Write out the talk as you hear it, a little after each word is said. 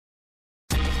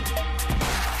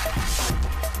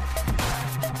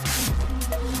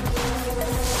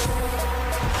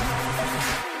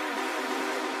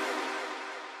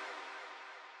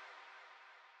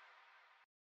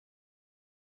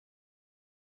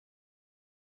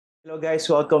Hello guys,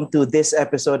 welcome to this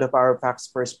episode of our Facts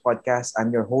First podcast.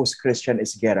 I'm your host, Christian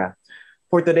Esguerra.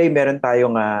 For today, meron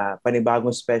tayong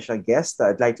panibagong special guest.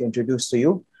 I'd like to introduce to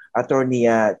you Attorney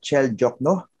Chel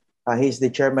Diokno. He's the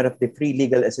chairman of the Free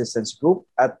Legal Assistance Group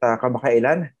at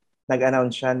kamakailan,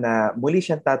 nag-announce siya na muli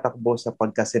siyang tatakbo sa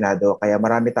pagkasenado. Kaya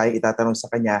marami tayong itatanong sa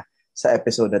kanya sa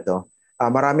episode na to.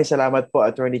 Maraming salamat po,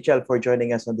 Attorney Chel, for joining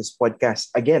us on this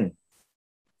podcast again.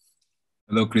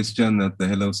 Hello Christian at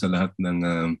hello sa lahat ng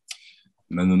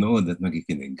nanonood at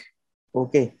nakikinig.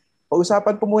 Okay.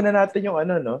 Pag-usapan po muna natin yung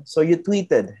no? So you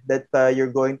tweeted that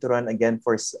you're going to run again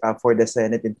for the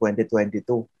Senate in 2022.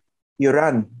 You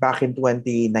ran back in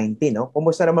 2019, no?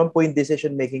 Kumusta naman po yung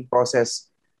decision-making process?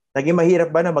 Naging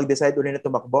mahirap ba na mag-decide ulit na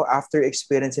tumakbo after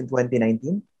experience in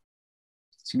 2019?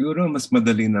 Siguro mas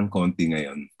madali ng konti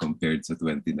ngayon compared sa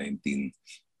 2019.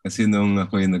 Kasi nung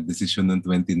ako yung nagdesisyon ng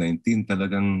 2019,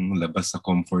 talagang labas sa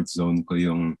comfort zone ko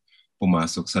yung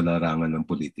pumasok sa larangan ng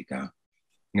politika.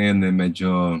 Ngayon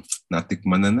medyo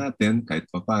natikman na natin kahit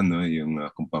paano yung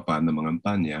kung paano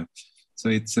mangampanya. So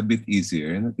it's a bit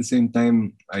easier. And at the same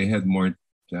time, I had more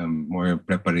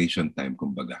preparation time,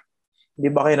 kumbaga. Hindi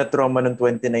ba kayo na-trauma ng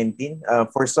 2019?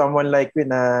 For someone like me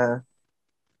na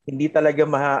hindi talaga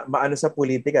maano sa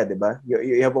politika, di ba?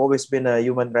 You have always been a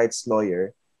human rights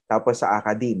lawyer. Tapos sa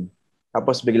academe.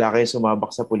 Tapos bigla kayo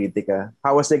sumabak sa politika.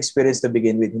 How was the experience to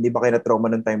begin with? Hindi ba kayo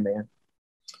na-trauma ng time na yan?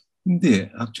 Hindi.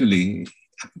 Actually,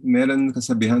 meron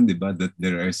kasabihan, di ba, that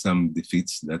there are some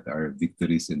defeats that are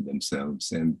victories in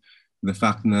themselves. And the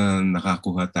fact na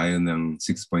nakakuha tayo ng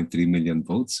 6.3 million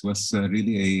votes was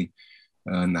really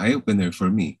an eye-opener for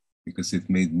me because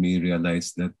it made me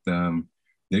realize that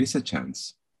there is a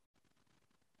chance.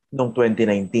 Noong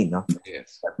 2019, no?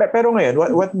 Yes. Pero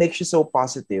ngayon, what makes you so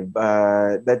positive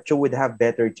that you would have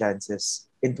better chances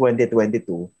in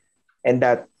 2022 and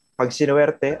that pag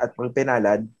sinuwerte at pag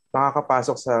pinalad,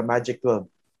 makakapasok sa Magic 12?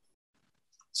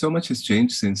 So much has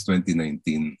changed since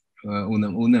 2019.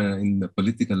 Unang-una, in the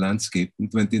political landscape, in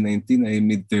 2019 ay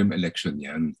midterm election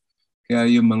yan.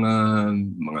 Kaya yung mga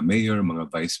mayor, mga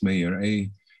vice mayor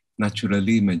ay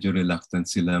naturally, medyo reluctant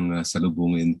silang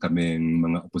salubungin kaming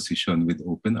mga opposition with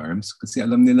open arms kasi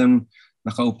alam nilang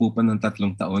nakaupo pa ng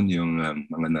 3 taon yung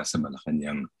mga nasa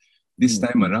Malacañang. This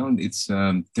time around, it's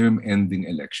term-ending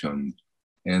election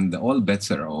and all bets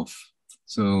are off.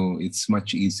 So it's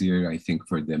much easier, I think,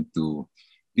 for them to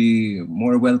be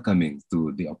more welcoming to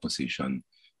the opposition.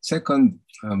 Second,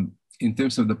 in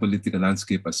terms of the political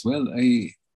landscape as well,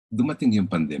 ay dumating yung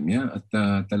pandemya at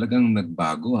talagang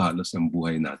nagbago halos ang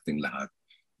buhay nating lahat.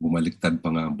 Bumaliktad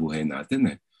pa nga ang buhay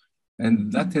natin eh.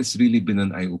 And that has really been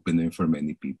an eye-opener for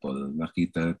many people.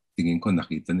 Tingin ko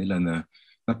nakita nila na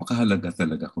napakahalaga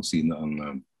talaga kung sino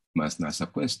ang mas nasa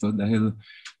pwesto dahil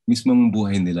mismong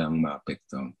buhay nila ang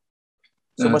maapekto.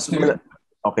 So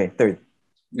third.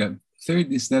 Yeah, third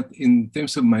is that in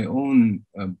terms of my own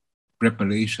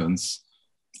preparations,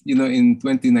 you know, in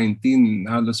 2019,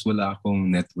 halos wala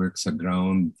akong network sa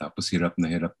ground. Tapos hirap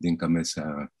na hirap din kami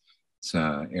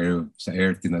sa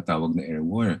air tinatawag na air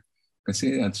war.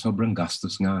 Kasi sobrang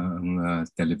gastos nga ang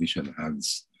television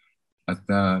ads. At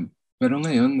pero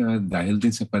ngayon, dahil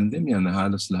din sa pandemya na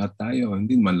halos lahat tayo,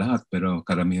 hindi man lahat, pero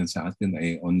karamihan sa atin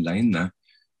ay online na.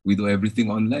 We do everything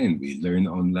online. We learn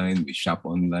online, we shop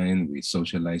online, we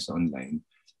socialize online.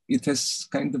 It has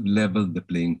kind of leveled the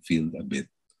playing field a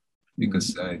bit.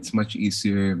 Because it's much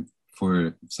easier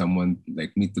for someone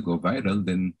like me to go viral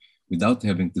than without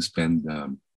having to spend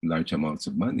large amounts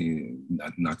of money,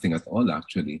 nothing at all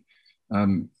actually,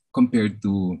 compared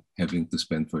to having to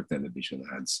spend for television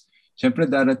ads. Siyempre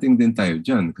darating din tayo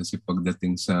dyan kasi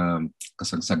pagdating sa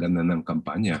kasagsagan na ng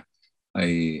kampanya,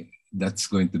 that's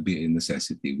going to be a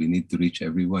necessity. We need to reach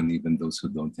everyone, even those who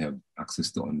don't have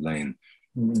access to online.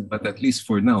 But at least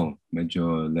for now,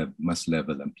 medyo mas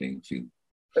level ang playing field.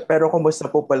 Pero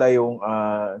kumusta po pala yung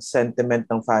sentiment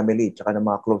ng family at ng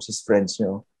mga closest friends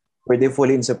nyo? Were they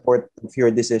fully in support of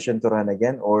your decision to run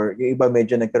again? Or yung iba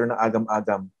medyo nagkaroon ng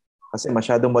agam-agam? Kasi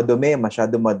masyadong madumi,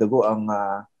 masyadong madugo ang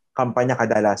kampanya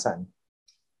kadalasan.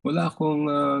 Wala akong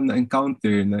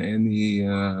na-encounter na any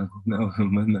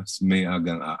may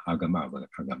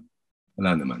agam.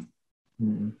 Wala naman.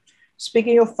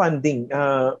 Speaking of funding,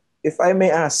 if I may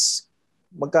ask,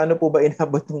 magkano po ba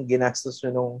inabot ng ginastos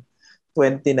nyo nung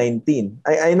 2019?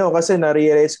 I know kasi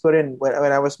na-realize ko rin when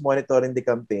I was monitoring the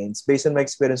campaigns, based on my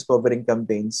experience covering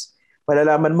campaigns,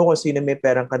 malalaman mo kung sino may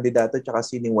perang kandidato at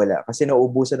sino wala kasi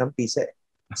nauubusan ng pisa.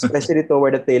 Especially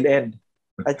toward the tail end.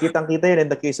 At kitang-kita yun in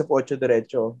the case of Ocho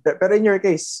Diretso. Pero in your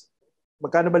case,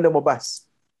 magkano ba lumabas?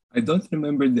 I don't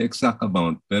remember the exact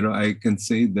amount, pero I can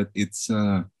say that it's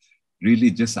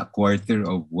really just a quarter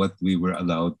of what we were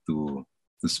allowed to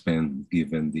spend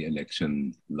given the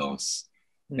election laws.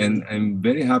 And I'm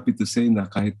very happy to say na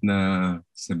kahit na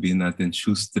sabihin natin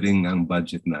shoestring ang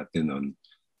budget natin noon,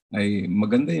 ay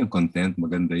maganda yung content,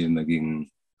 maganda yung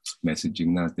naging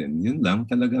messaging natin. Yun lang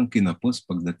talagang kinapos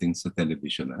pagdating sa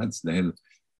television ads dahil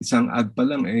isang ad pa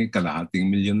lang kalahating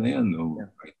milyon na yan o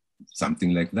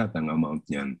something like that ang amount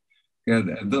niyan.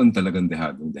 Kaya doon talagang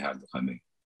dehado kami.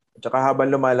 Tsaka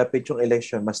habang lumalapit yung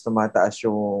election, mas tumataas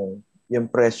yung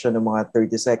presyo ng mga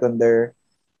 30-seconder,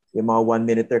 yung mga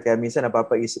 1-minuter. Kaya minsan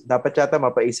dapat yata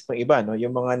mapaisip ng iba, no?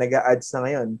 Yung mga nag-a-ads na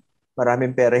ngayon,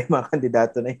 maraming pera yung mga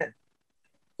kandidato na yan.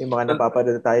 Yung mga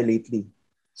napapanood tayo lately.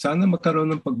 Sana magkaroon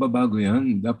ng pagbabago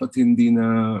yan. Dapat hindi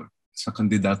na sa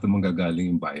kandidato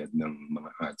manggagaling yung bayad ng mga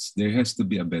ads. There has to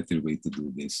be a better way to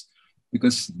do this.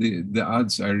 Because the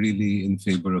ads are really in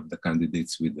favor of the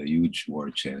candidates with a huge war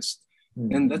chest.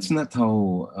 And that's not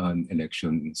how an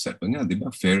election set. Nga, di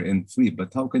ba? Fair and free.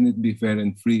 But how can it be fair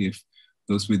and free if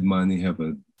those with money have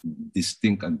a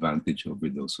distinct advantage over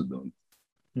those who don't?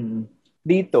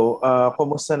 Dito,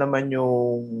 kumusta naman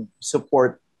yung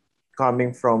support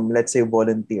coming from, let's say,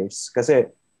 volunteers?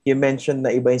 Kasi you mentioned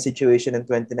na iba yung situation in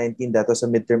 2019, that was a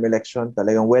midterm election,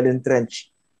 talagang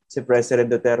well-entrenched si President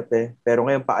Duterte, pero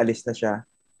ngayon paalis na siya.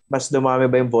 Mas dumami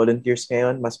ba yung volunteers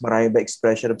ngayon? Mas marami ba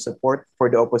expression of support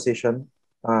for the opposition,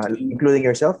 including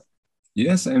yourself?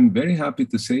 Yes, I'm very happy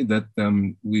to say that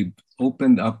we've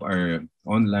opened up our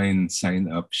online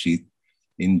sign-up sheet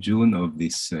in June of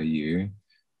this year.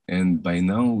 And by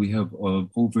now, we have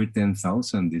over 10,000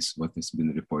 is what has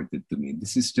been reported to me.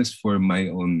 This is just for my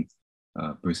own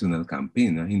personal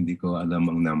campaign. Hindi ko alam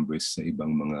ang numbers sa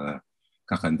ibang mga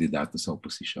kakandidato sa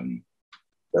opposition.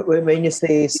 When you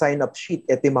say sign-up sheet,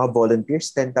 ito yung mga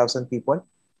volunteers, 10,000 people?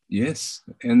 Yes,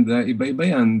 and iba-iba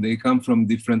yan. They come from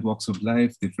different walks of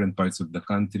life, different parts of the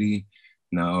country.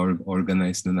 Na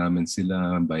organized na namin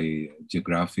sila by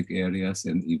geographic areas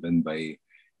and even by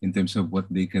in terms of what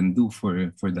they can do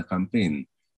for the campaign.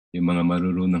 Yung mga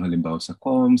marurunong halimbawa sa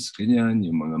comms, ganyan,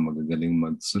 yung mga magagaling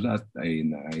magsulat ay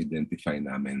na-identify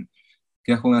namin.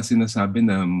 Kaya ko nga sinasabi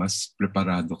na mas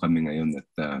preparado kami ngayon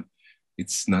at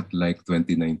it's not like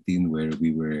 2019 where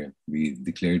we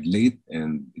declared late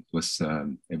and it was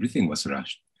everything was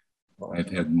rushed.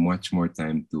 I've had much more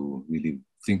time to really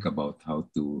think about how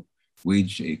to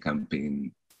wage a campaign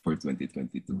for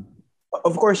 2022.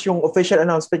 Of course, yung official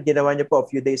announcement ginawa niyo po a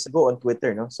few days ago on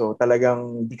Twitter, no? So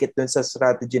talagang dikit dun sa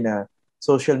strategy na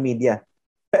social media.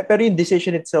 Pero yung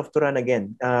decision itself to run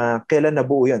again, kailan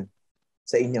nabuo yun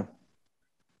sa inyo?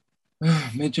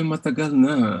 Medyo matagal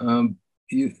na.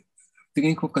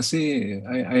 Tingin ko kasi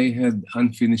I had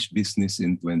unfinished business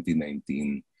in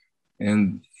 2019.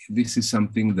 And this is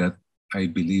something that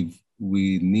I believe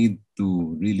we need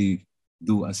to really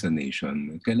do as a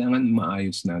nation. Kailangan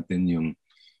maayos natin yung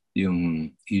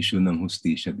issue ng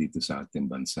hustisya dito sa ating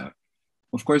bansa.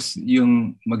 Of course,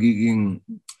 yung magiging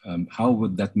how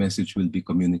would that message will be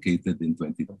communicated in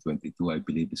 2022, I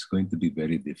believe is going to be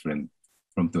very different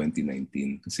from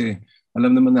 2019. Kasi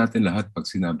alam naman natin lahat pag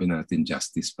sinabi natin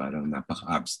justice, parang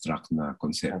napaka-abstract na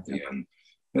konsepto yan.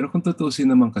 Pero kung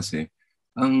tutusin naman kasi,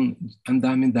 ang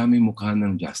dami-dami mukha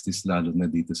ng justice lalo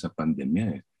na dito sa pandemya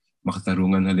eh.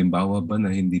 Makatarungan halimbawa ba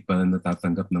na hindi pa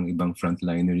natatanggap ng ibang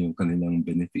frontliner yung kanilang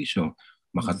benepisyo?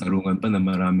 Makatarungan pa na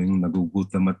maraming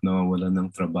nagugutom at nawawalan ng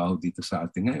trabaho dito sa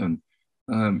atin ngayon.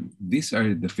 These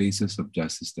are the phases of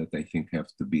justice that I think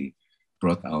have to be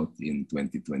brought out in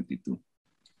 2022.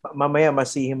 Mamaya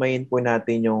masihimayin po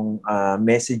natin yung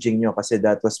messaging nyo kasi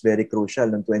that was very crucial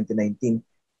noong 2019.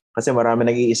 Kasi marami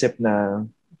nag-iisip na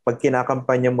pag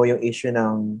kinakampanya mo yung issue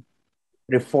ng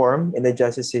reform in the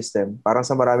justice system, parang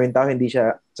sa maraming tao hindi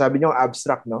siya, sabi nyo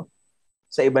abstract, no?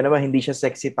 Sa iba naman hindi siya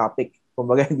sexy topic.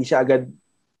 Kumbaga hindi siya agad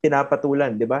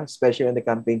pinapatulan, di ba? Especially on the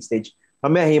campaign stage.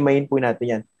 Mamaya himayin po natin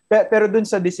yan. Pero dun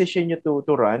sa decision nyo to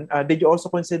run, did you also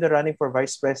consider running for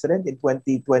vice president in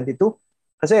 2022?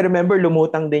 Kasi I remember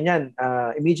lumutang din yan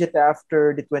immediately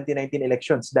after the 2019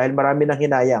 elections dahil marami nang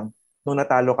hinayang nung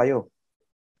natalo kayo.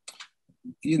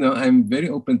 You know, I'm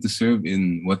very open to serve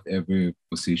in whatever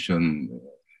position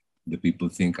the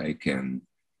people think I can.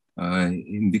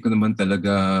 Hindi ko naman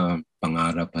talaga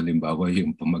pangarap halimbawa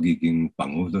yung magiging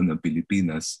Pangulo ng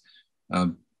Pilipinas.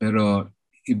 Pero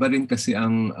iba rin kasi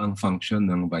ang function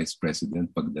ng Vice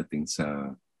President pagdating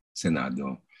sa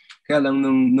Senado. Kaya lang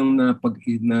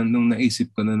nung naisip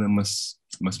ko na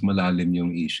mas malalim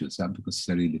yung issue, sabi ko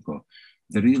sa sarili ko,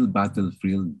 the real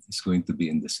battlefield is going to be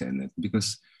in the Senate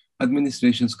because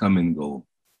administrations come and go,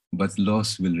 but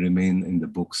laws will remain in the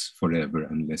books forever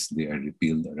unless they are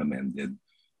repealed or amended.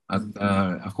 At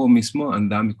ako mismo,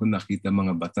 ang dami ko nakita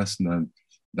mga batas na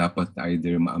dapat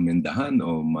either maamendahan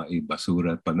o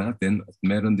maibasura pa natin. At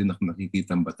meron din ako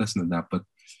nakikita ang batas na dapat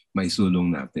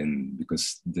maisulong natin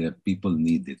because the people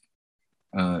need it.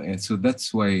 And so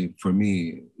that's why, for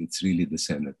me, it's really the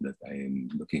Senate that I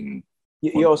am looking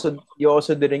You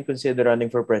also didn't consider running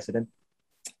for president?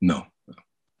 No.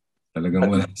 Talagang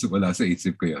wala sa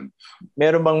isip ko yun.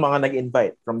 Meron bang mga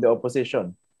nag-invite from the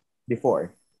opposition before?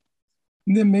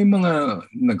 Hindi, may mga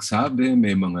nagsabi,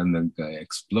 may mga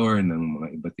nag-explore ng mga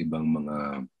iba't ibang mga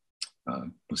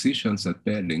positions at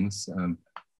pairings.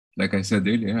 Like I said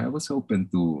earlier, I was open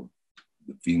to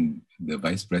being the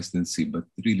vice presidency, but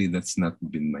really that's not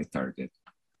been my target.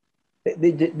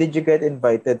 Did you get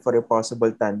invited for a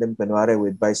possible tandem, kunwari,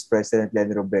 with Vice President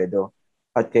Leni Robredo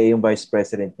at kayo yung vice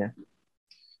president niya?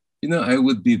 You know, I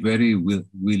would be very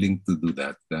willing to do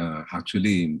that.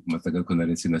 Actually, matagal ko na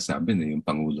rin sinasabi na yung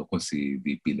Pangulo ko si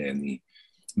VP Leni.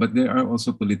 But there are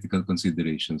also political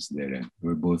considerations there.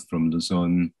 We're both from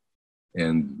Luzon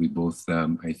and we both,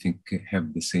 I think,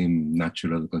 have the same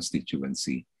natural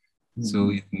constituency. Mm-hmm. So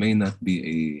it may not be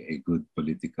a good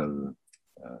political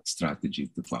strategy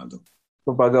to follow.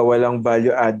 Kumbaga, walang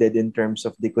value added in terms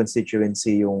of the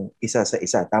constituency yung isa sa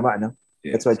isa. Tama, no?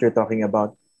 Yes. That's what you're talking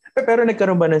about. Pero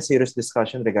nagkaroon ba ng serious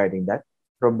discussion regarding that?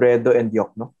 Robredo and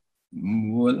Diokno?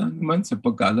 Wala naman sa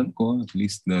pagkaalam ko, at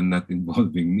least not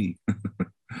involving me.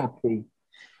 Okay.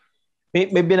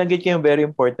 May binanggit kayong very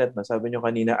important, no? Sabi nyo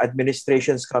kanina,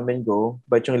 administrations come and go,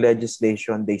 but yung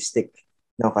legislation, they stick.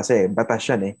 No, kasi batas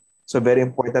yan eh. So very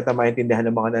important na maintindihan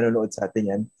ng mga nanonood sa atin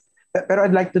yan. Pero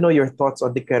I'd like to know your thoughts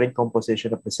on the current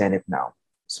composition of the Senate now,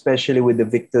 especially with the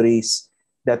victories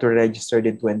that were registered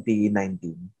in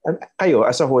 2019. And kayo,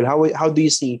 as a whole, how do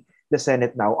you see the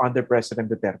Senate now under President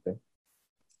Duterte?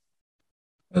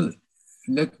 Well,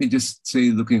 let me just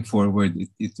say, looking forward,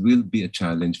 it will be a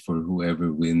challenge for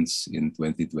whoever wins in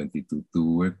 2022 to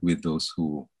work with those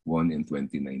who won in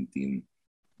 2019.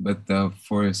 But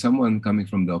for someone coming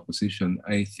from the opposition,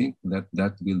 I think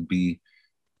that will be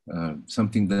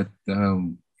something that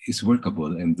is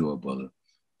workable and doable.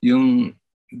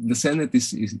 The Senate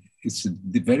is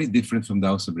very different from the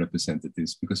House of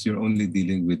Representatives because you're only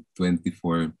dealing with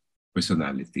 24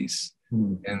 personalities.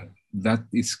 And that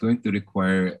is going to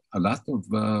require a lot of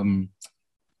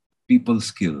people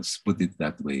skills, put it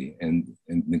that way, and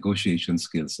negotiation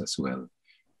skills as well.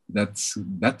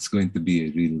 That's going to be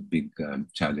a real big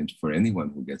challenge for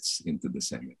anyone who gets into the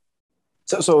Senate.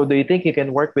 So do you think you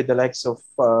can work with the likes of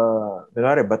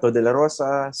Bato de la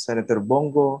Rosa, Senator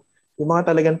Bongo, yung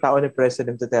mga talagang tao ni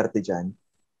President Duterte dyan?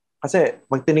 Kasi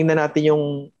pag tinignan natin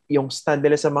yung stand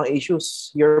nila sa mga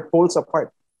issues, you're poles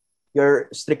apart.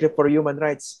 You're strictly for human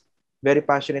rights. Very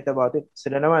passionate about it.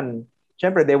 Sila naman,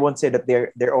 syempre, they won't say that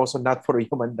they're also not for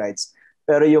human rights.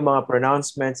 Pero yung mga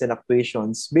pronouncements and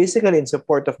actuations, basically in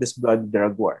support of this blood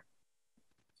drug war.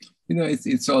 You know,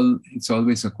 it's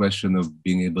always a question of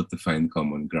being able to find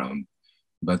common ground.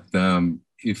 But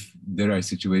if there are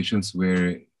situations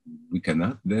where we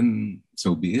cannot, then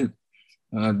so be it.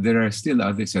 There are still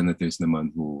other senators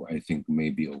naman who I think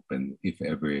may be open if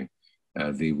ever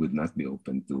they would not be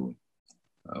open to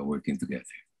working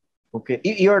together. Okay.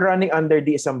 You're running under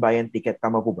the Isang Bayan ticket,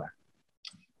 tama po ba?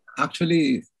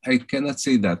 Actually, I cannot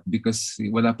say that because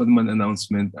wala pa naman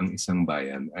announcement ang Isang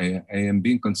Bayan. I am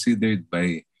being considered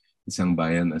by Isang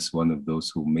Bayan as one of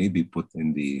those who may be put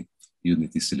in the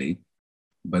unity slate.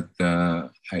 But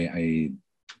I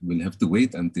will have to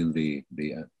wait until they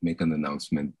make an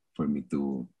announcement for me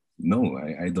to know.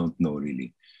 I don't know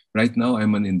really. Right now,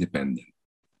 I'm an independent.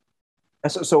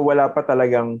 So wala pa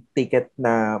talagang ticket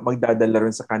na magdadala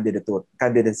rin sa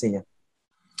candidacy niya?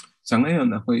 Sa ngayon,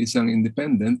 ako isang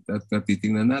independent at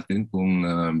titingnan natin kung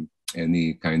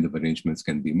any kind of arrangements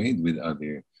can be made with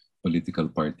other political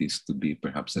parties to be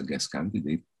perhaps a guest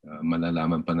candidate.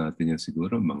 Malalaman pa natin yan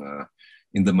siguro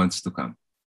in the months to come.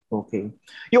 Okay.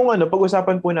 Yung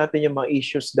pag-usapan po natin yung mga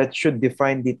issues that should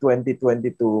define the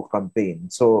 2022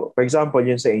 campaign. So, for example,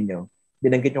 yun sa inyo,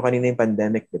 binanggit nyo kanina yung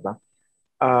pandemic, di ba?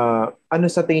 Ano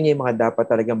sa tingin niyo yung mga dapat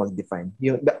talaga mag-define?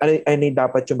 Ano yung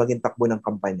dapat yung maging takbo ng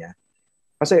kampanya?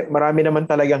 Kasi marami naman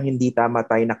talagang hindi tama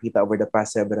tayo nakita over the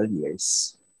past several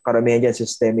years. Karamihan dyan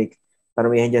systemic,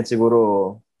 karamihan dyan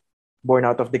siguro born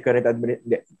out of the current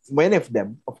administration. Many of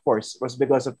them, of course, was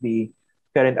because of the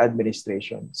current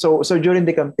administration. So during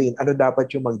the campaign, ano dapat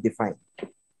yung mag-define?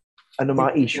 Ano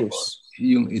mga issues?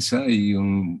 Yung isa,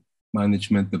 yung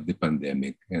management of the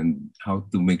pandemic and how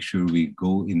to make sure we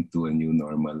go into a new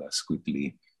normal as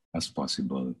quickly as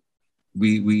possible.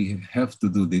 We have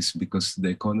to do this because the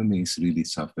economy is really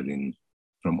suffering.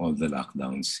 from all the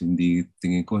lockdowns.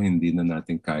 Tingin ko hindi na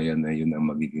natin kaya na yun ang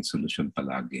magiging solusyon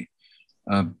palagi.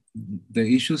 The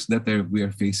issues that we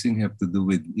are facing have to do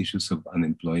with issues of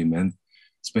unemployment,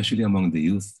 especially among the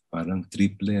youth. Parang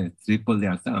triple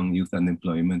yata ang youth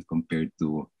unemployment compared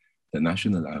to the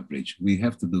national average. We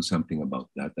have to do something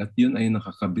about that. At yun ay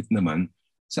nakakabit naman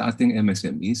sa ating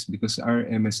MSMEs because our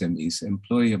MSMEs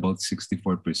employ about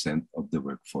 64% of the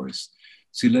workforce.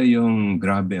 Sila yung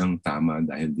grabe ang tama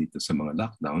dahil dito sa mga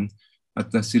lockdown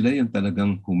at sila yung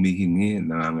talagang humihingi,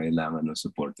 nangangailangan ng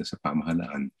suporta sa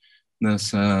pamahalaan na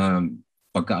sa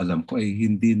pagkaalam ko ay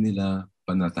hindi nila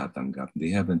pa natatanggap.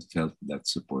 They haven't felt that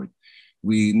support.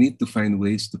 We need to find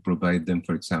ways to provide them,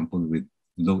 for example, with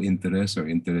low interest or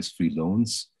interest-free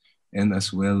loans and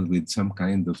as well with some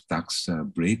kind of tax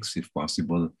breaks if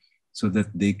possible so that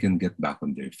they can get back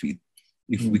on their feet.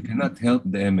 If we cannot help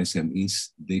the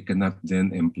MSMEs, they cannot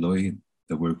then employ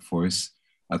the workforce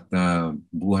at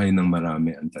buhay ng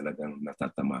marami ang talagang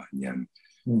natatamaan yan.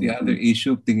 The other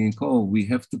issue, tingin ko, we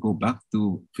have to go back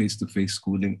to face-to-face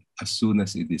schooling as soon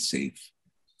as it is safe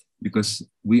because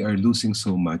we are losing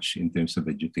so much in terms of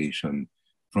education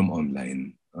from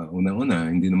online. Unang-una,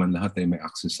 hindi naman lahat ay may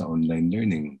access sa online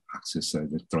learning, access sa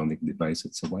electronic device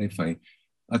at sa Wi-Fi.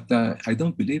 At I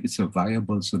don't believe it's a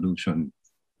viable solution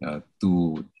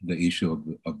to the issue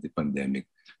of the pandemic.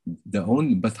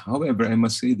 But however, I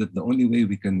must say that the only way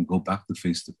we can go back to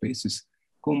face-to-face is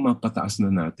kung mapataas na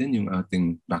natin yung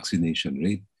ating vaccination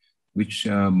rate, which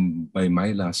by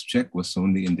my last check was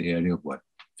only in the area of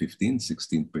 15,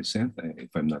 16%, if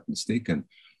I'm not mistaken.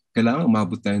 Kailangan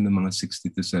umabot tayo ng mga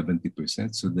 60 to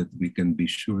 70% so that we can be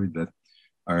sure that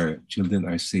our children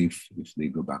are safe if they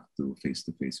go back to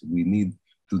face-to-face. We need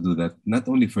to do that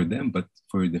not only for them but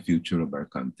for the future of our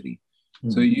country.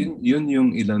 So yun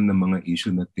yung ilan na mga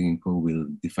issue na tingin ko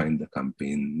will define the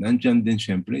campaign. Nandyan din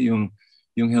syempre yung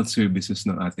health services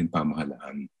ng ating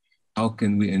pamahalaan. How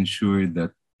can we ensure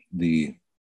that the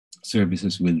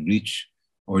services will reach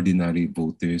ordinary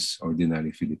voters,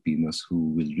 ordinary Filipinos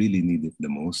who will really need it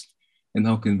the most? And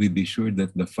how can we be sure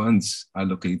that the funds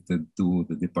allocated to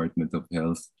the Department of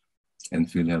Health and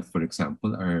PhilHealth, for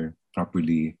example, are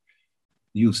properly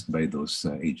used by those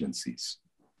agencies?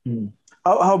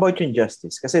 How about yung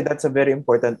justice? Kasi that's a very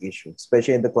important issue,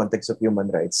 especially in the context of human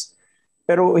rights.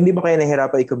 Pero hindi ba kayo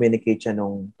nahirapan i-communicate siya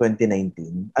noong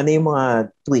 2019? Ano yung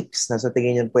mga tweaks na sa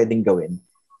tingin niyo pwedeng gawin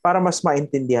para mas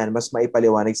maintindihan, mas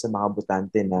maipaliwanag sa mga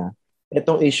botante na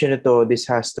itong issue na to, this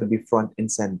has to be front and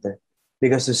center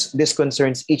because this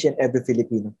concerns each and every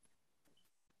Filipino?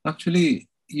 Actually,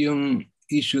 yung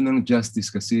issue ng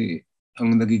justice kasi,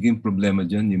 ang nagiging problema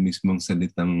dyan, yung mismong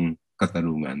salitang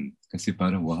katarungan. Kasi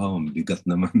parang, wow, bigat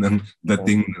naman ng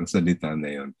dating ng salita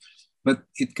na yon. But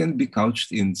it can be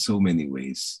couched in so many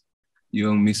ways.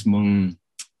 Yung mismong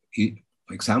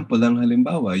example lang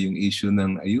halimbawa, yung issue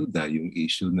ng ayuda, yung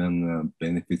issue ng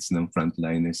benefits ng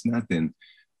frontliners natin,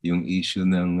 yung issue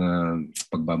ng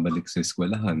pagbabalik sa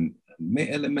eskwelahan, may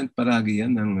element paragi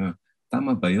yan ng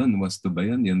tama ba yun, wasto ba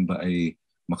yun, yun ba ay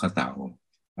makatao.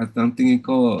 At ang tingin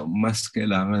ko, mas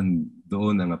kailangan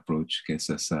doon ang approach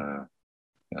kesa sa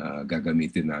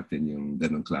gagamitin natin yung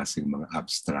ganong klaseng mga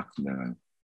abstract na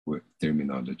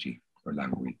terminology or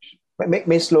language.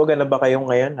 May slogan na ba kayong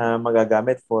ngayon na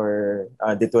magagamit for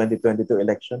the 2022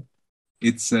 election?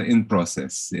 It's in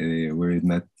process. We're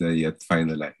not yet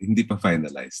finalized. Hindi pa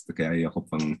finalized. Kaya ayoko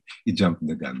pang i-jump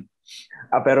the gun.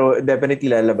 Pero definitely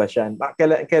lalabas yan.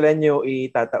 Kailan nyo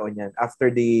itataon yan?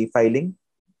 After the filing?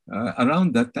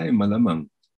 Around that time, malamang.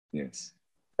 Yes.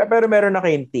 Pero meron na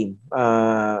kayong team.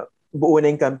 Buo na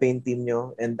yung campaign team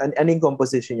nyo. And anong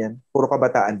composition yan? Puro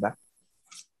kabataan ba?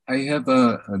 I have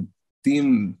a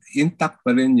team, intact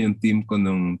pa rin yung team ko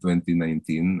noong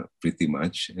 2019 pretty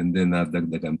much and then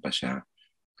nadagdagan pa siya.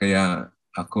 Kaya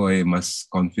ako ay mas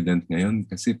confident ngayon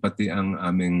kasi pati ang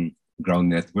aming ground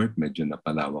network medyo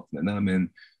napalawak na namin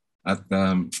at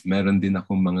meron din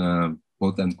akong mga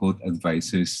quote-unquote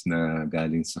advisors na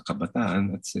galing sa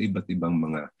kabataan at sa iba't ibang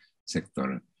mga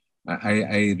sektor.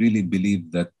 I really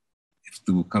believe that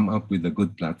to come up with a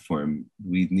good platform,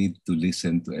 we need to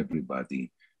listen to everybody,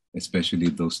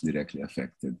 especially those directly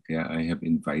affected. Kaya I have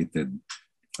invited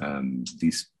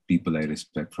these people I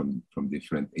respect from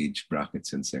different age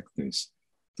brackets and sectors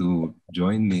to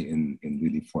join me in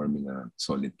really forming a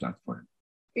solid platform.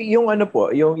 Yung ano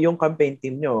po, yung campaign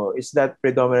team nyo, is that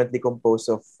predominantly composed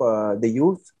of the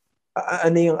youth?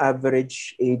 Ano yung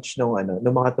average age ng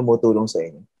mga tumutulong sa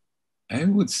inyo? I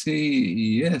would say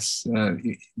yes.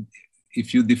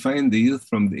 If you define the youth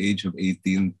from the age of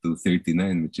 18 to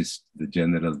 39, which is the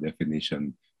general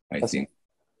definition, I think,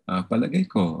 palagay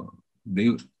ko,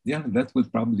 that would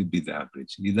probably be the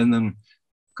average. Ilan ang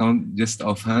count just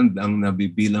offhand, ang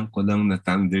nabibilang ko lang na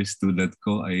thunders tulad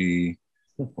ko ay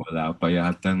wala pa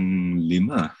yatang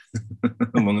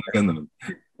 5. Mga ganun.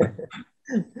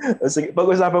 Sige,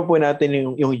 pag-usapan po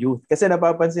natin yung youth. Kasi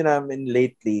napapansin namin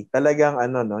lately, talagang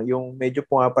yung medyo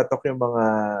pumapatok yung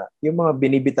mga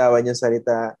binibitawan yung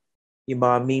salita, yung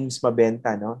mga memes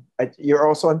mabenta, no? At you're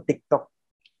also on TikTok.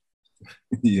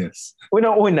 Yes.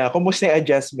 Unang-una, kumusta yung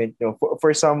adjustment nyo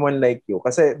for someone like you?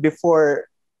 Kasi before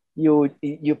you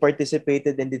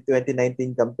participated in the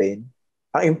 2019 campaign,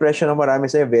 ang impression ng marami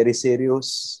sa'yo, very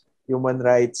serious, human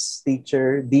rights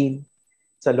teacher, dean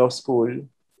sa law school.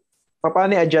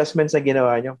 Paano yung adjustments na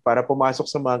ginawa nyo para pumasok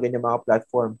sa mga ganyan mga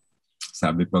platform?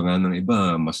 Sabi pa nga ng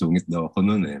iba, masungit daw ako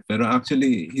noon eh. Pero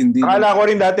actually, hindi Akala ko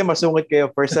rin dati masungit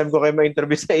kayo. First time ko kayo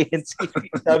ma-interview sa ANC.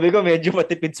 Sabi ko, medyo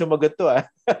matipid sumagot to ah.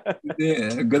 Hindi,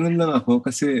 ganun lang ako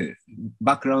kasi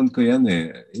background ko yan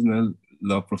eh.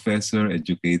 Law professor,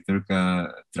 educator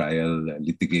ka, trial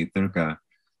litigator ka.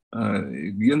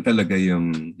 Yun talaga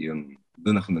yung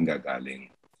doon ako nanggagaling.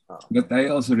 But I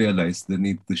also realized the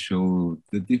need to show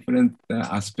the different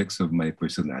aspects of my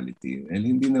personality. And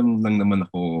hindi lang naman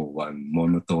ako one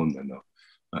monotone.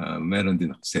 Meron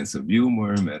din ako sense of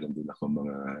humor, meron din ako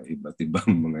mga iba't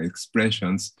ibang mga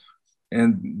expressions.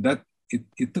 And that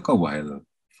it took a while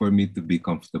for me to be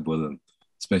comfortable,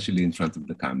 especially in front of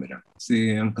the camera.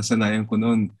 Kasi ang kasanayan ko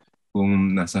noon,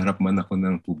 kung nasa harap man ako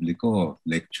ng publiko,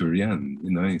 lecture yan.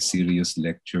 Serious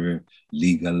lecture,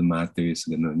 legal matters,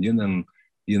 gano'n. Yun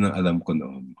ang alam ko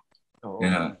noon.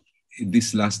 Kaya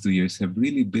these last 2 years have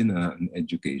really been an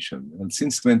education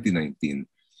since 2019.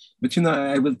 But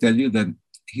I will tell you that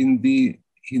hindi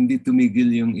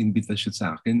tumigil yung invitation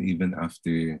sa akin even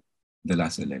after the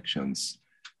last elections.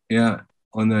 Kaya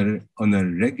on a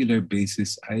regular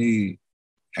basis, I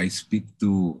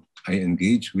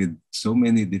engage with so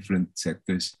many different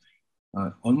sectors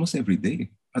almost every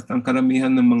day. At ang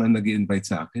karamihan ng mga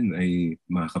nag-i-invite sa akin ay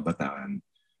mga kabataan.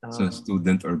 So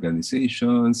student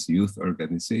organizations, youth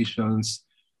organizations,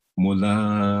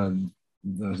 mula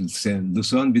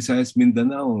Luzon, Visayas,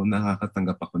 Mindanao,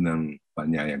 nakakatanggap ako ng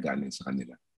panyaya galing sa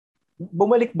kanila.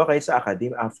 Bumalik ba kayo sa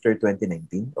academe after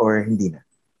 2019 or hindi na?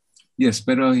 Yes,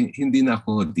 pero hindi na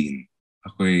ako dean.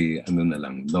 Ako'y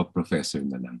law professor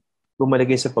na lang.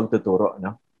 Bumalik sa pagtuturo,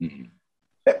 no? Mm-hmm.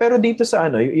 Pero dito sa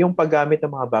yung paggamit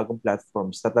ng mga bagong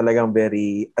platforms na talagang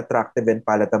very attractive and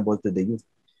palatable to the youth.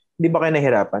 Hindi ba kayo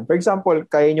nahirapan? For example,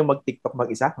 kaya nyo mag-TikTok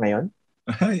mag-isa ngayon?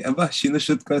 Ay,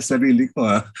 sinushoot ko sarili ko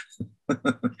ha.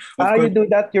 You do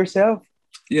that yourself?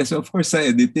 Yes, of course sa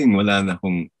editing, wala na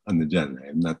akong dyan.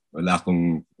 Wala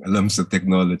akong alam sa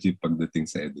technology pagdating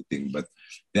sa editing. But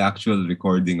the actual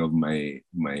recording of my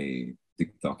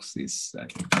TikToks is,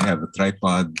 I have a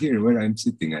tripod here where I'm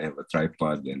sitting. I have a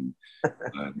tripod and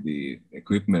the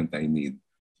equipment I need.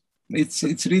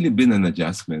 It's really been an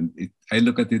adjustment. I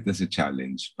look at it as a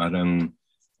challenge. Parang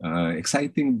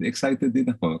excited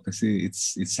din ako kasi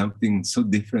it's something so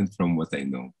different from what I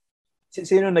know.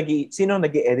 Sino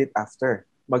nag-i-edit after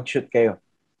mag-shoot kayo?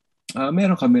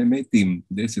 Meron kami, may team.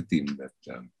 There's a team that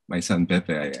my son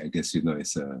Pepe, I guess is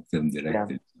a film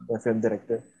director. Yeah, a film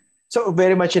director. So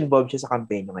very much involved siya sa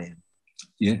campaign nyo ngayon?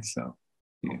 Yes.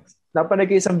 Yes.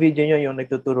 Napanood ko isang video nyo yung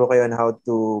nagtuturo kayo on how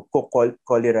to cook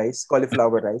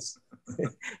cauliflower rice.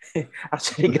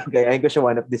 Actually, gagayain ko siya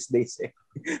one of these days eh.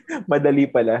 Madali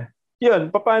pala.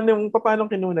 Yun, paano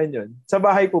kinunan yun? Sa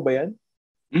bahay po ba yan?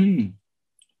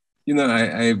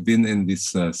 I've been in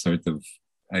this sort of,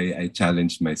 I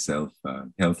challenged myself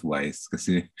health-wise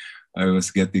kasi I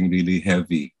was getting really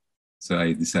heavy. So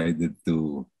I decided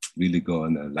to really go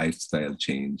on a lifestyle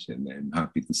change. And I'm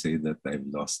happy to say that I've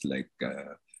lost like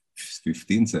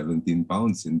 15, 17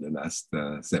 pounds in the last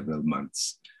several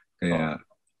months. Kaya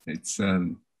it's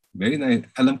very nice.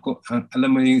 Alam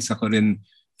mo yung isa ko rin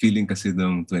feeling kasi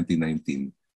noong 2019.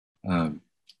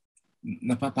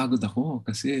 Napapagod ako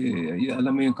kasi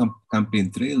alam mo yung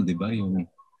campaign trail, di ba?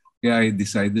 Kaya I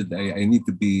decided I need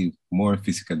to be more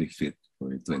physically fit for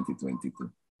 2022.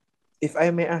 If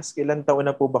I may ask, ilang taon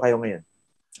na po ba kayo ngayon?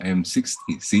 I am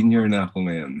 60. Senior na ako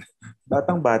ngayon.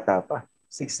 Batang-bata pa.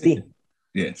 60.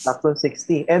 Yes. Saktong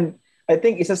 60. And I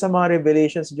think isa sa mga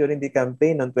revelations during the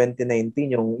campaign noong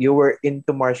 2019, yung you were into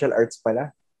martial arts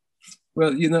pala.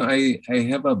 Well, I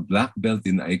have a black belt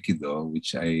in Aikido,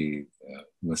 which I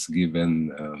was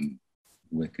given,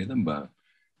 kailan ba?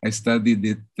 I studied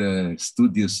it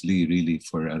studiously really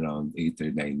for around 8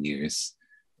 or 9 years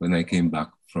when I came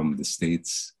back from the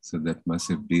States. So that must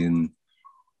have been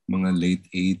mga late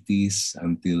 80s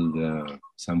until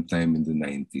sometime in the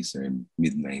 90s or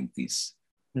mid 90s.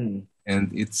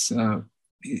 And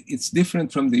it's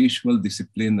different from the usual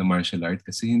discipline na martial art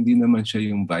kasi hindi naman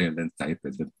siya yung violent type.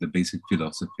 The basic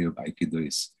philosophy of Aikido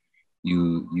is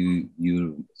you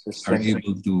are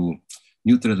able to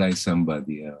neutralize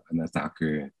somebody, an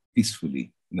attacker,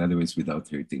 peacefully. In other words, without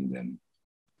hurting them.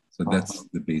 So that's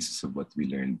the basis of what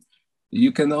we learned.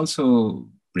 You can also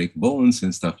break bones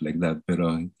and stuff like that,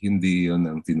 pero hindi yun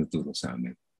ang tinuturo sa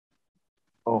amin.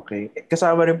 Okay.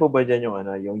 Kasama rin po ba dyan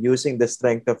yung using the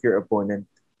strength of your opponent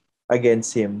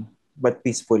against him, but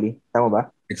peacefully? Tama ba?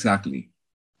 Exactly.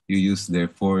 You use their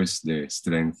force, their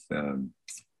strength,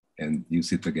 and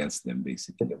use it against them,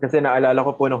 basically. Kasi naalala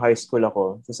ko po nung high school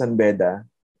ako sa San Beda,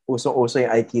 usong-uso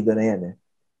yung Aikido na yan eh.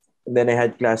 And then I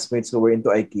had classmates who were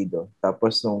into Aikido.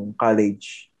 Tapos nung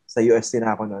college, sa US din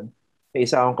ako noon, may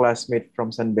isa akong classmate from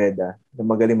San Beda na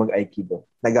magaling mag-Aikido.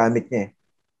 Nagamit niya eh.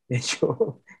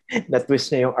 Medyo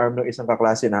na-twist niya yung arm ng isang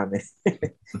kaklase namin.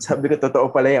 Sabi ko, totoo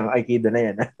pala yung Aikido na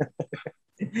yan.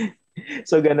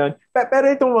 So, ganon. Pero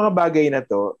itong mga bagay na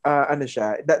to, ano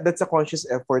siya, that's a conscious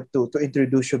effort to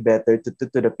introduce you better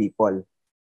to the people.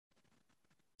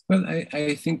 Well,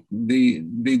 I think they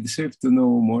deserve to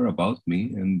know more about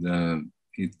me, and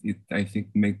it I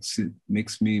think makes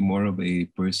me more of a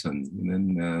person,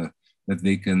 and that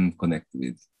they can connect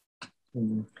with.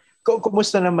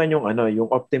 Kumusta naman yung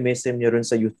yung optimism niyo rin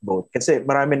sa youth vote? Kasi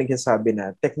marami nagsasabi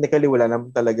na technically wala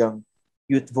naman talagang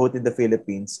youth vote in the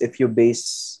Philippines if you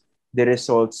base the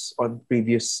results on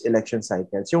previous election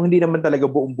cycles. Yung hindi naman talaga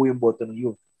buong-buo yung boto ng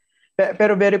youth.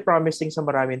 Pero very promising sa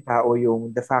maraming tao yung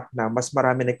the fact na mas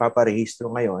marami nagpaparehistro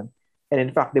ngayon. And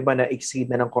in fact, di ba na-exceed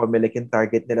na ng COMELEC yung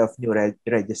target nila of new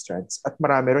registrants. At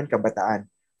marami rin kabataan.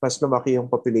 Mas lumaki yung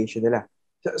population nila.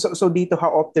 So dito,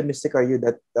 how optimistic are you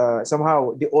that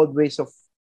somehow the old ways of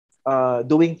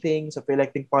doing things, of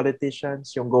electing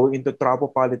politicians, yung going into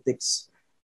trouble politics,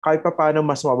 kahit pa paano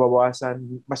mas mababawasan,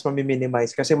 mas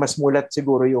mamiminimize kasi mas mulat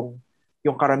siguro yung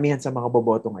karamihan sa mga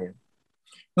boboto ngayon?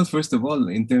 Well, first of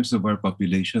all, in terms of our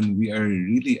population, we are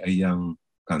really a young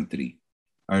country.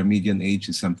 Our median age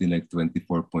is something like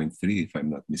 24.3, if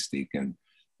I'm not mistaken.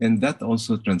 And that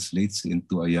also translates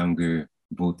into a younger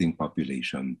voting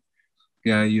population.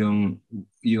 Kaya yung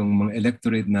mga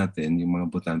electorate natin, yung mga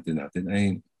botante natin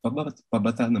ay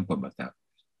pabata ng pabata.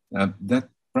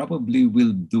 That probably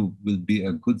will be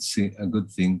a good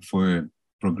thing for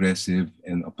progressive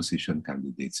and opposition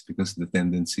candidates because the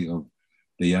tendency of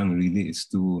the young really is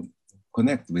to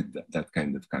connect with that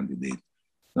kind of candidate.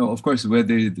 Now, of course,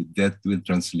 whether that will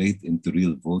translate into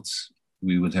real votes,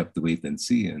 we will have to wait and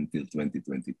see until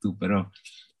 2022. Pero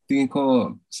tingin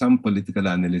ko some political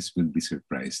analysts will be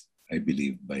surprised, I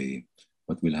believe, by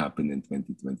what will happen in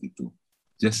 2022.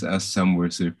 Just as some were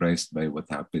surprised by what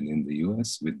happened in the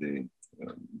US with the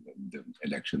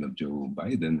election of Joe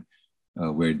Biden,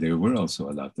 where there were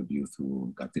also a lot of youth who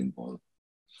got involved.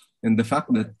 And the fact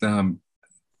that,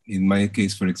 in my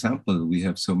case, for example, we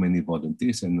have so many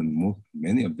volunteers and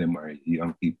many of them are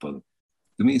young people,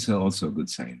 to me, it's also a good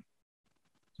sign.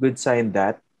 Good sign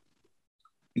that?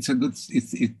 It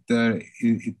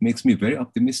makes me very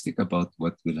optimistic about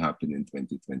what will happen in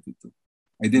 2022.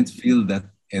 I didn't feel that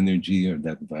energy or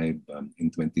that vibe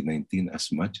in 2019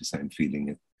 as much as I'm feeling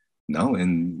it now,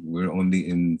 and we're only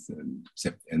in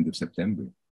end of September.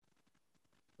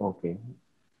 Okay.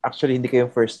 Actually, hindi kayo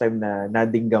first time na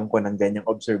nadinggang ko ng ganyang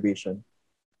observation.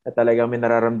 Na talagang may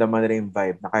nararamdaman rin yung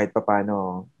vibe na kahit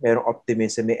paano merong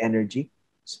optimism, may energy,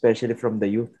 especially from the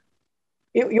youth.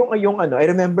 Yung I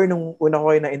remember nung una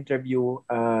ko kayo na-interview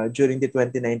during the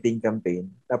 2019 campaign,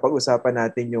 napag-usapan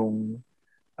natin yung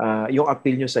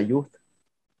appeal nyo sa youth.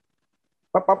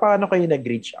 Paano kayo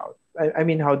nag-reach out? I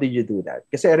mean, how did you do that?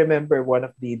 Kasi I remember one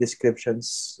of the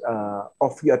descriptions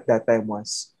of you at that time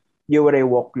was, you were a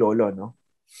walk lolo, no?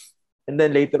 And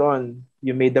then later on,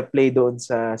 you made a play doon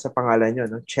sa pangalan nyo,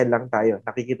 no? Chel lang tayo.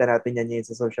 Nakikita natin yan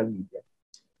sa social media.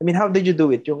 I mean, how did you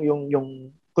do it?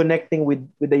 Yung connecting with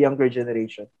the younger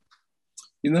generation?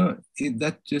 You know,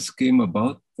 that just came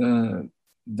about,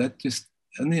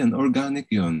 organic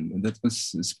yun. That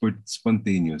was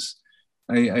spontaneous.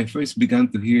 I first began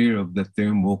to hear of the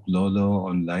term woke lolo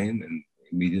online, and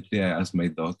immediately I asked my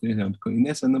daughter,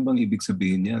 Ines, ano bang ibig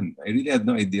sabihin yan? I really had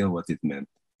no idea what it meant.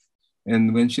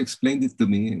 And when she explained it to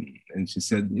me, and she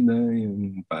said,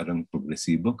 yung parang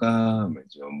progresibo ka,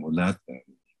 medyo mulat,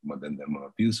 maganda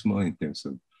mga views mo in terms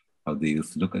of how the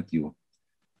youth look at you.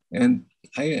 And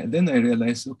then I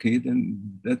realized, okay, then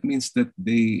that means that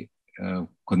they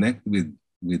connect with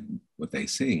what I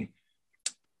say.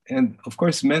 And of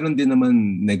course, meron din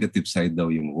naman negative side daw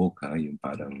yung woke, yung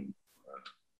parang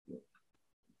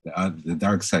the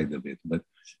dark side of it. But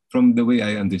from the way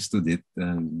I understood it,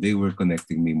 they were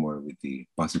connecting me more with the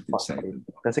positive side of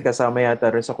it. Kasi kasama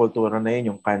yata rin sa kultura na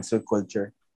yun, yung cancel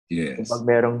culture. Yes. Kapag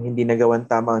merong hindi nagawan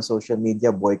tama ang social media,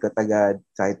 boycott agad,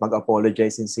 kahit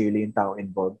mag-apologize sincerely yung tao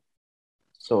involved.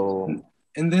 So,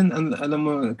 and then, alam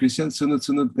mo, Christian,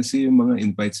 sunod-sunod kasi yung mga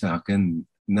invite sa akin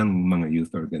ng mga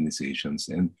youth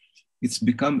organizations. And it's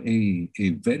become a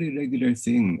very regular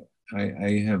thing.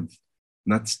 I have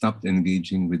not stopped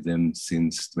engaging with them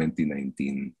since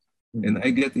 2019. And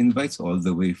I get invites all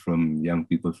the way from young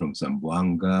people from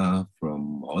Zamboanga,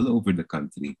 from all over the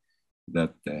country.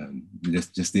 That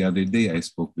just the other day, I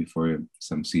spoke before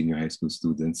some senior high school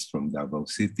students from Davao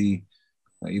City.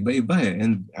 Iba-iba eh.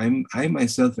 And I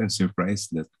myself am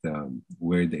surprised that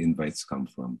where the invites come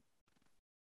from.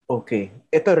 Okay.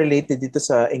 Ito related dito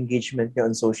sa engagement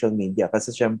niyo on social media.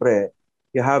 Kasi syempre,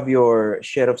 you have your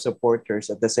share of supporters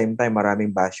at the same time,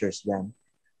 maraming bashers yan.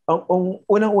 Ang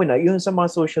unang-una, yun sa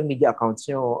mga social media accounts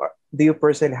niyo, do you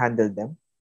personally handle them?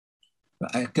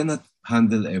 I cannot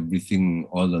handle everything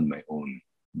all on my own.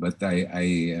 But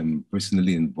I am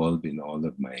personally involved in all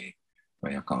of my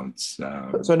accounts.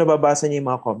 So nababasa niyo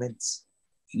yung mga comments?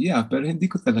 Yeah, pero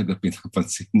hindi ko talaga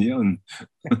pinapansin yun.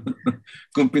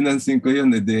 Kung pinansin ko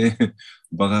yun, edi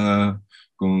baka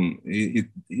kung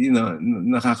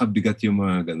nakakabigat yung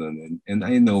mga ganun. And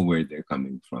I know where they're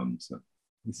coming from. So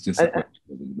it's just a question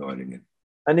of ignoring it.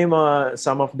 Ano yung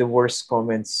some of the worst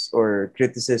comments or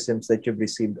criticisms that you've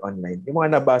received online? Yung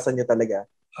mga nabasa niyo talaga?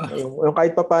 Yung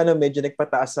kahit pa paano medyo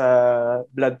nagpataas sa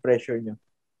blood pressure niyo?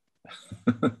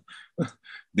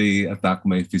 They attack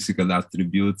my physical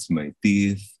attributes, my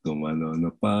teeth, kung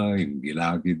ano-ano pa, yung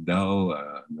gilagid daw,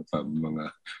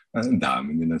 ang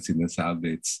dami nilang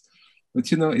sinasabi. But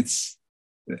it's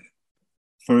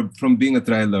from being a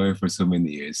trial lawyer for so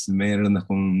many years, meron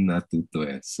akong natuto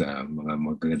sa mga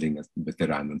magaling at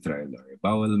veteranong trial lawyer.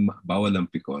 Bawal ang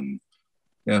pikon.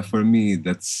 Yeah, for me,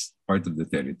 that's part of the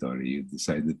territory. You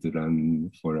decided to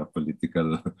run for a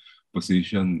political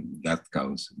position, that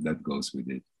counts, that goes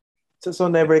with it. So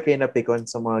never kayo napikon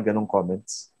sa mga ganong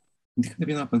comments? Hindi ka na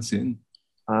pinapansin.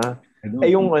 I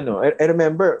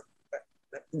remember,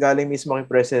 galing mismo kay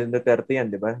President Duterte yan,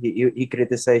 di ba? He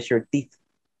criticized your teeth.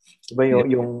 Diba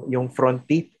yung front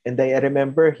teeth? And I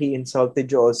remember he insulted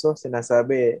you also.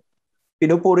 Sinasabi,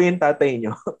 pinupuri yung tatay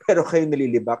nyo, pero kayo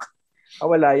nalilibak.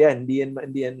 Wala yan.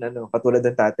 Hindi yan katulad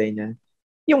ng tatay niya.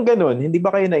 Yung ganun, hindi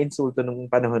ba kayo na-insulto nung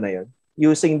panahon na yon?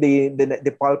 Using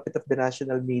the pulpit of the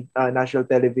national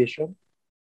television,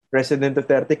 President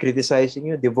Duterte criticizing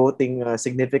you, devoting a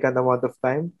significant amount of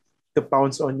time to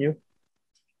pounce on you?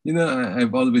 You know,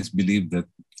 I've always believed that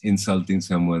insulting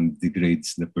someone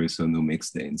degrades the person who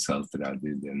makes the insult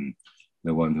rather than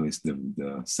the one who is the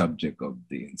subject of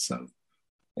the insult.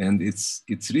 And it's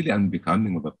really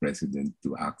unbecoming of a president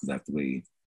to act that way.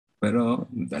 Pero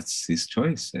that's his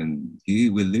choice and he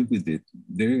will live with it.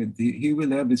 He will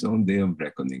have his own day of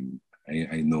reckoning.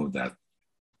 I know that.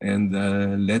 And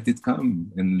let it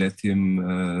come and let him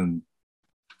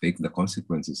take the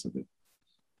consequences of it.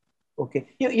 Okay.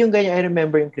 Yung ganyan, I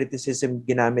remember yung criticism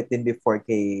ginamit din before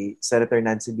kay Senator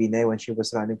Nancy Binay when she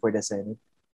was running for the Senate.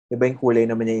 Iba yung kulay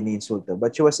naman niya iniinsulto.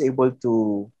 But she was able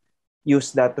to use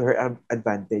that to her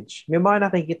advantage. May mga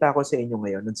nakikita ko sa inyo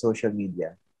ngayon on social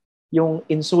media. Yung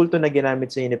insulto na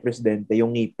ginamit sa inyo ni Presidente,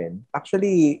 yung ngipin,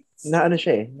 actually,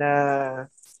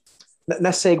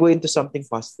 na-segue into something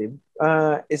positive.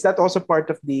 Is that also part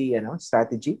of the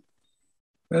strategy?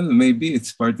 Well, maybe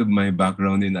it's part of my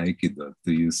background in Aikido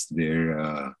to use their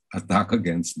attack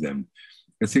against them.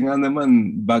 Kasi nga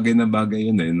naman, bagay na bagay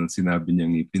yun nung sinabi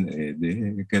niyang ngipin,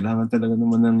 kailangan talaga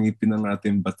naman ng ngipin ng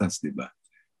ating batas, di ba?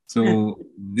 So,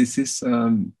 this is...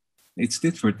 it's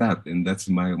tit for tat, and that's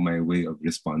my way of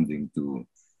responding to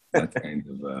that kind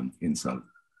of insult.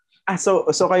 So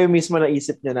kayo mismo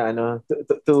naisip niyo na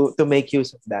to make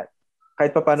use of that.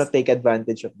 Kahit pa paano take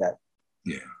advantage of that.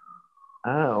 Yeah.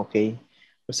 Okay.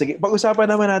 Sige, pag-usapan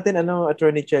naman natin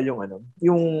Attorney Chel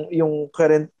yung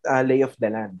current lay of the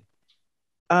land.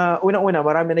 Unang-una,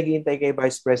 marami naghihintay kay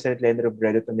Vice President Leni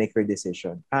Robredo to make her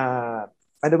decision.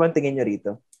 Ano bang tingin niyo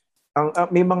rito?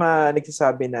 May mga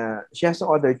nagsasabi na she has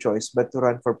no other choice but to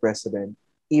run for president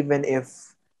even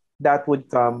if that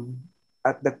would come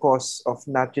at the cost of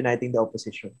not uniting the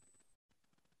opposition.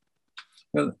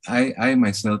 Well, I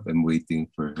myself am waiting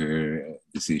for her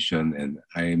decision and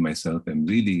I myself am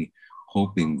really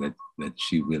hoping that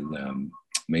she will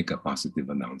make a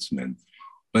positive announcement.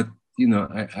 But,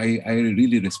 I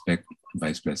really respect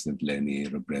Vice President Leni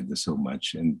Robredo so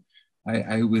much and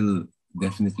I will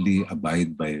definitely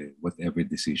abide by whatever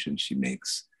decision she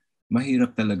makes.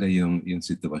 mahirap talaga yung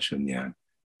sitwasyon niya.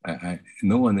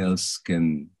 No one else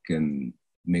can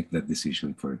make that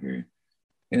decision for her.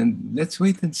 And let's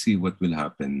wait and see what will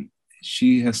happen.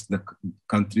 She has the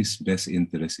country's best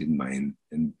interest in mind.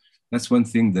 And that's one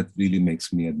thing that really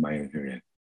makes me admire her.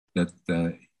 That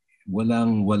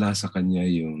wala sa kanya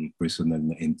yung personal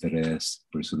na interest,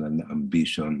 personal na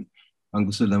ambition. Ang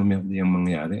gusto lang niyang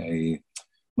mangyari ay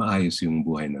maayos yung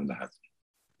buhay ng lahat.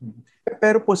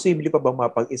 Pero posible pa bang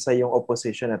mapag-isa yung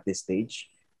opposition at this stage?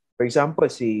 For example,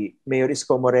 si Mayor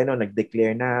Isko Moreno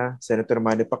nag-declare na, Senator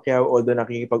Manny Pacquiao, although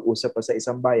nakikipag-usap pa sa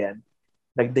isang bayan,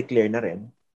 nag-declare na rin.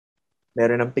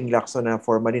 Meron ng Ping Lacson na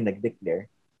formally nag-declare.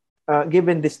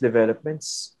 Given these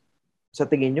developments, sa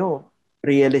tingin nyo,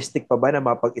 realistic pa ba na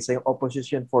mapag-isa yung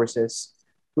opposition forces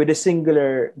with a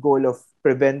singular goal of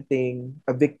preventing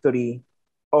a victory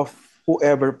of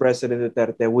whoever President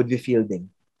Duterte would be fielding?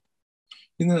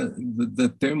 You know, the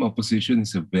term opposition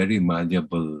is a very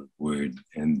malleable word,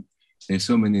 and there's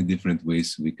so many different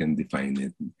ways we can define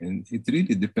it. And it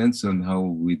really depends on how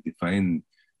we define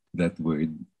that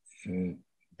word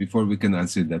before we can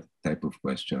answer that type of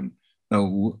question. Now,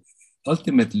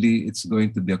 ultimately, it's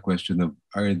going to be a question of,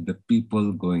 who are the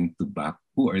people going to back?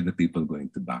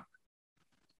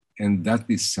 And that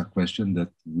is a question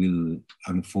that will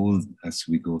unfold as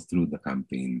we go through the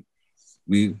campaign.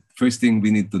 First thing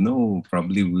we need to know,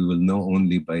 probably we will know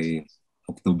only by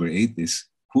October 8, is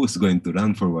who's going to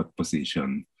run for what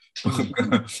position.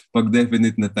 Pag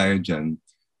definite na tayo dyan,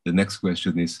 the next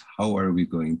question is, how are we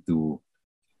going to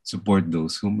support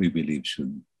those whom we believe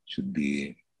should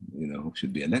be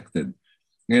elected?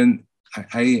 And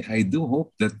I do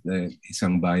hope that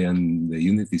Isang Bayan, the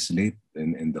unity slate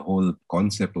and the whole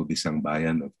concept of Isang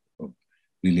Bayan of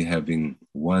really having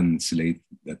one slate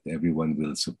that everyone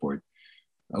will support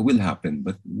will happen,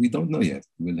 but we don't know yet.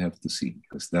 We'll have to see,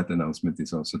 because that announcement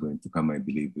is also going to come, I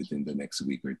believe, within the next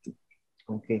week or two.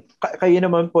 Okay. Kayo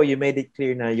naman po, you made it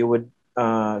clear na you would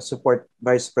support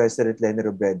Vice President Leni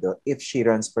Robredo if she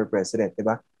runs for president, di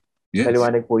ba? Yes.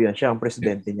 Kaliwanag po yun. Siya ang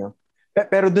presidente niyo.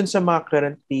 Pero dun sa mga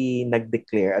currently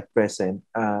nag-declare at present,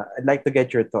 I'd like to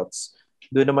get your thoughts.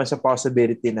 Doon naman sa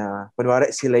possibility na,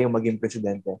 kunwari sila yung maging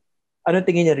presidente. Anong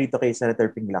tingin niya rito kay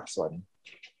Senator Ping Lacson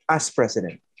as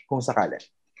president, kung sakali?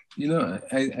 You know,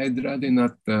 I'd rather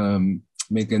not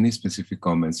make any specific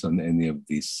comments on any of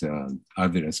these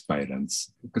other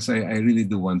aspirants, because I really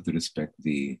do want to respect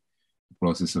the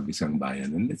process of Isang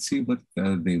Bayan, and let's see what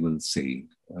they will say.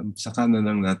 Saka na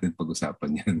lang natin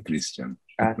pag-usapan yan, Christian.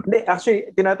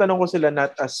 Actually, tinatanong ko sila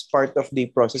not as part of the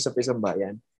process of Isang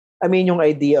Bayan. I mean, yung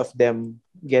idea of them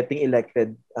getting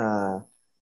elected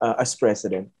as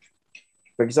president.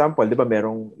 For example, di ba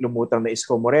merong lumutang na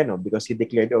Isko Moreno because he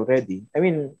declared already. I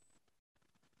mean,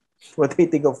 what do you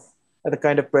think of the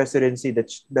kind of presidency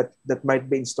that might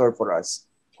be in store for us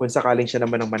kung sakaling siya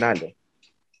naman ang manalo?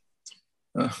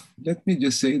 Let me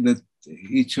just say that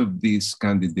each of these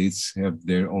candidates have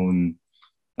their own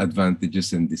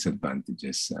advantages and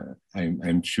disadvantages.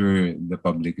 I'm sure the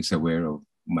public is aware of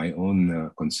my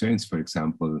own concerns, for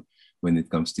example, when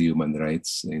it comes to human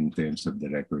rights in terms of the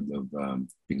record of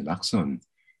Ping Lacson.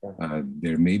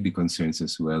 There may be concerns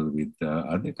as well with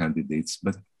other candidates,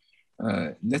 but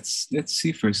let's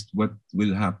see first what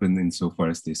will happen insofar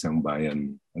as the Isang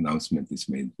Bayan announcement is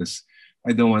made, because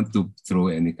I don't want to throw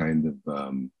any kind of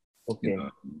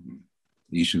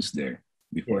issues there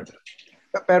before that.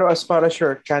 Pero as far as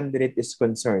your candidate is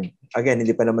concerned, again,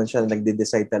 hindi pa naman siya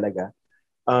nagde-decide talaga.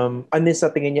 Ano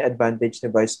sa tingin niya advantage ni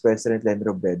Vice President Leni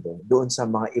Robredo doon sa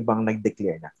mga ibang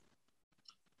nag-declare na?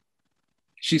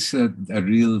 She's a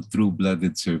real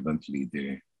true-blooded servant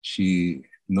leader. She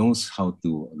knows how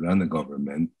to run a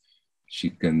government. She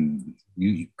can,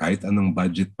 kahit anong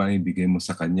budget pa ibigay mo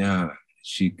sa kanya,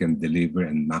 she can deliver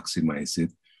and maximize it.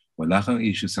 Wala kang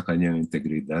issue sa kanyang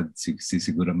integridad.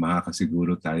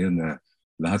 Makakasiguro tayo na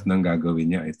lahat ng gagawin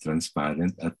niya ay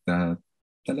transparent at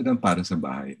talagang para sa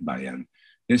bayan.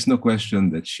 There's no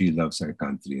question that she loves our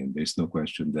country, and there's no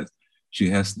question that she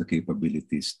has the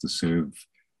capabilities to serve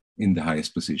in the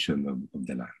highest position of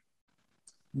the land.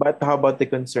 But how about the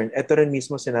concern? Ito rin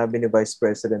mismo sinabi ni Vice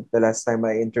President the last time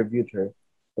I interviewed her,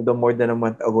 although more than a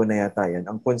month ago na yata yan.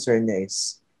 Ang concern niya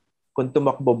is, kung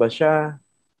tumakbo ba siya,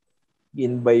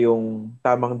 yun ba yung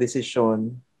tamang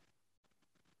desisyon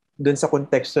dun sa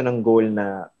konteksto ng goal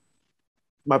na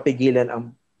mapigilan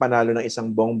ang panalo ng isang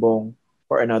Bongbong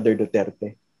or another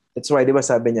Duterte. That's why, di ba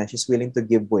sabi niya, she's willing to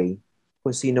give way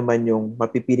kung sino man yung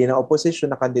mapipili ng opposition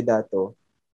na kandidato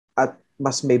at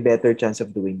mas may better chance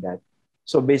of doing that.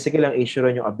 So basically, ang issue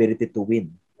rin yung ability to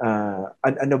win.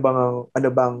 Ano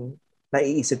bang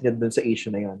naiisip niyo dun sa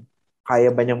issue na yan?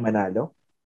 Kaya ba niyang manalo?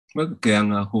 Well, kaya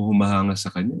nga ako humahanga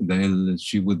sa kanya dahil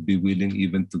she would be willing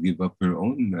even to give up her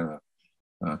own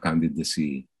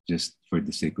candidacy just for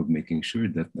the sake of making sure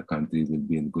that the country will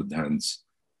be in good hands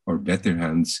or better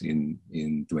hands in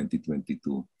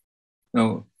 2022.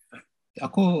 Now,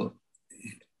 ako,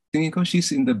 tingin ko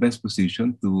she's in the best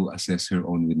position to assess her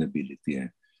own winnability.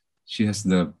 She has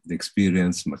the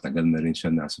experience, matagal na rin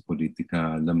siya nasa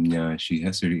politika, alam niya, she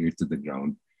has her ear to the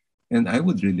ground. And I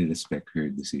would really respect her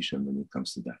decision when it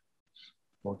comes to that.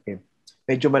 Okay.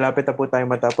 Medyo malapit na po tayong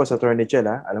matapos, Attorney Chel.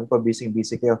 Alam ko,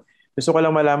 busy-busy kayo. Gusto ko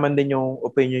lang malaman din yung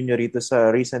opinion nyo rito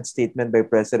sa recent statement by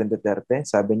President Duterte.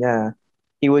 Sabi niya,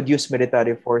 he would use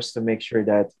military force to make sure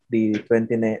that the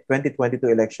 2022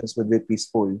 elections would be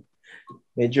peaceful.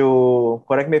 Medyo,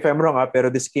 correct me if I'm wrong, pero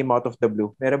this came out of the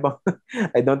blue. Meron bang,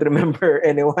 I don't remember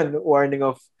anyone warning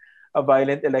of a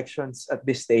violent elections at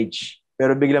this stage.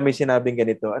 Pero bigla may sinabing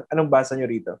ganito. Anong basa nyo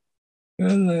rito?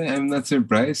 Well, I'm not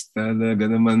surprised. Talaga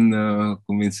naman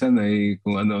kung minsan ay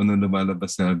kung ano-ano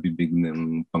lumalabas sa bibig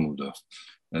ng Pangulo.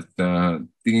 At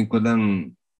tingin ko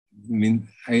lang,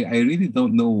 I really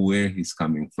don't know where he's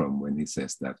coming from when he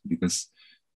says that because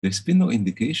there's been no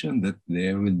indication that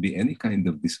there will be any kind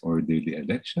of disorderly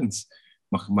elections.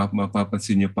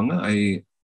 Mapapansin niyo pa nga ay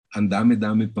ang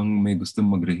dami-dami pang may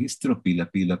gustong magrehistro,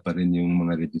 pila-pila pa rin yung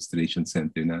mga registration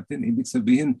center natin. Ibig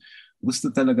sabihin, gusto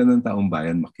talaga ng taong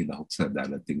bayan makilahok sa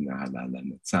darating na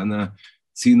halalan. At sana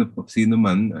sino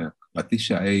man, pati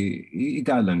siya ay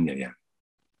iigalang niya yan.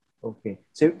 Okay.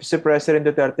 Si President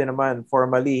Duterte naman,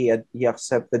 formally, he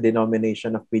accepted the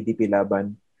nomination of PDP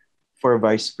Laban for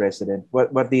Vice President.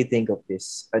 What do you think of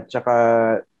this? At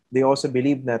saka, they also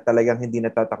believe na talagang hindi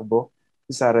natatakbo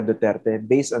si Sara Duterte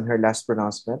based on her last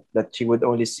pronouncement that she would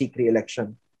only seek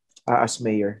re-election as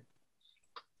mayor.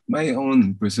 My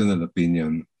own personal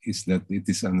opinion is that it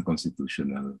is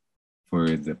unconstitutional for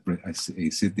a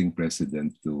sitting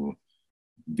president to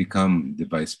become the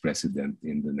vice president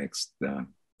in the next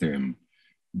term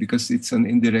because it's an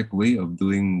indirect way of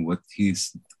doing what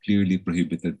he's clearly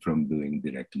prohibited from doing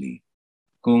directly.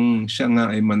 Kung siya nga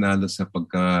ay manalo sa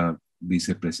pagka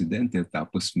vice-presidente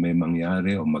tapos may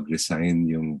mangyari o mag-resign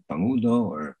yung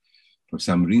Pangulo or for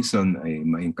some reason ay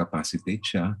ma-incapacitate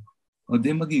siya, o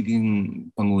di magiging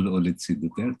Pangulo ulit si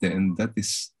Duterte, and that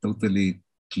is totally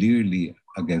clearly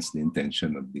against the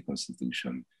intention of the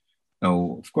Constitution.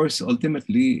 Now, of course,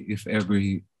 ultimately, if ever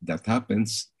that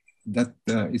happens, that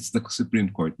it's the Supreme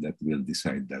Court that will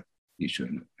decide that issue.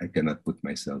 And I cannot put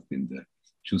myself in the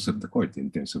shoes of the court in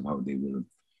terms of what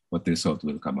the result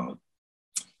will come out.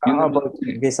 About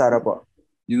kay Sara po?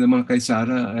 Yun naman kay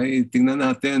Sara, ay tingnan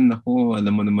natin. Ako,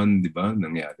 alam mo naman, di ba,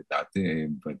 nangyari dati,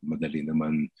 madali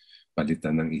naman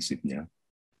palitan ng isip niya.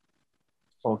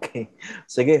 Okay.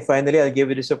 Sige, finally, I'll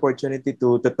give you this opportunity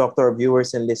to talk to our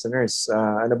viewers and listeners.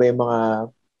 Ano ba yung mga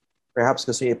perhaps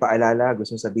gusto nyo ipaalala,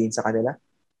 gusto nyo sabihin sa kanila?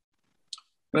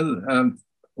 Well,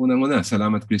 unang-una,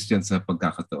 salamat Christian sa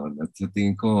pagkakataon. At sa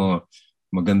tingin ko,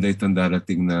 maganda itong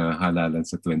darating na halalan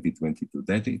sa 2022.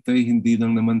 Dahil ito ay hindi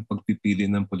lang naman pagpipili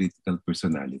ng political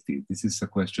personality. This is a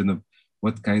question of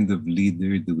what kind of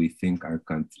leader do we think our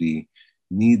country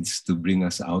needs to bring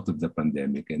us out of the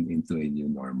pandemic and into a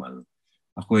new normal.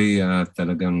 Ako'y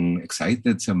talagang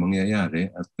excited sa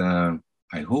mangyayari at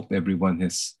I hope everyone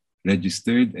has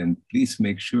registered and please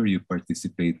make sure you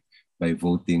participate by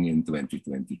voting in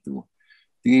 2022.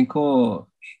 Tingin ko,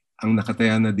 ang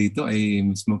nakataya na dito ay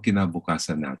mismo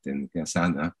kinabukasan natin. Kaya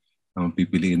sana, ang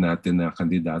pipiliin natin na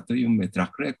kandidato yung may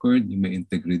track record, yung may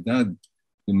integridad,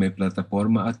 yung may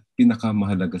plataforma at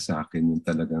pinakamahalaga sa akin yung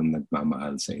talagang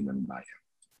nagmamahal sa inang bayan.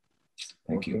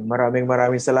 Thank you.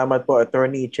 Maraming salamat po,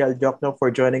 Attorney Chel Diokno, for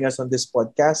joining us on this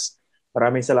podcast.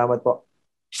 Maraming salamat po.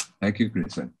 Thank you,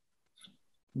 Christian.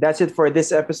 That's it for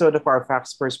this episode of our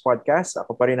Facts First podcast.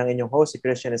 Ako pa rin ang inyong host, si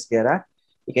Christian Esguerra.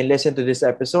 You can listen to this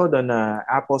episode on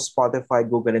Apple, Spotify,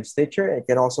 Google, and Stitcher. You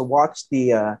can also watch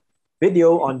the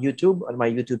video on YouTube on my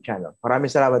YouTube channel.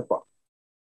 Maraming salamat po.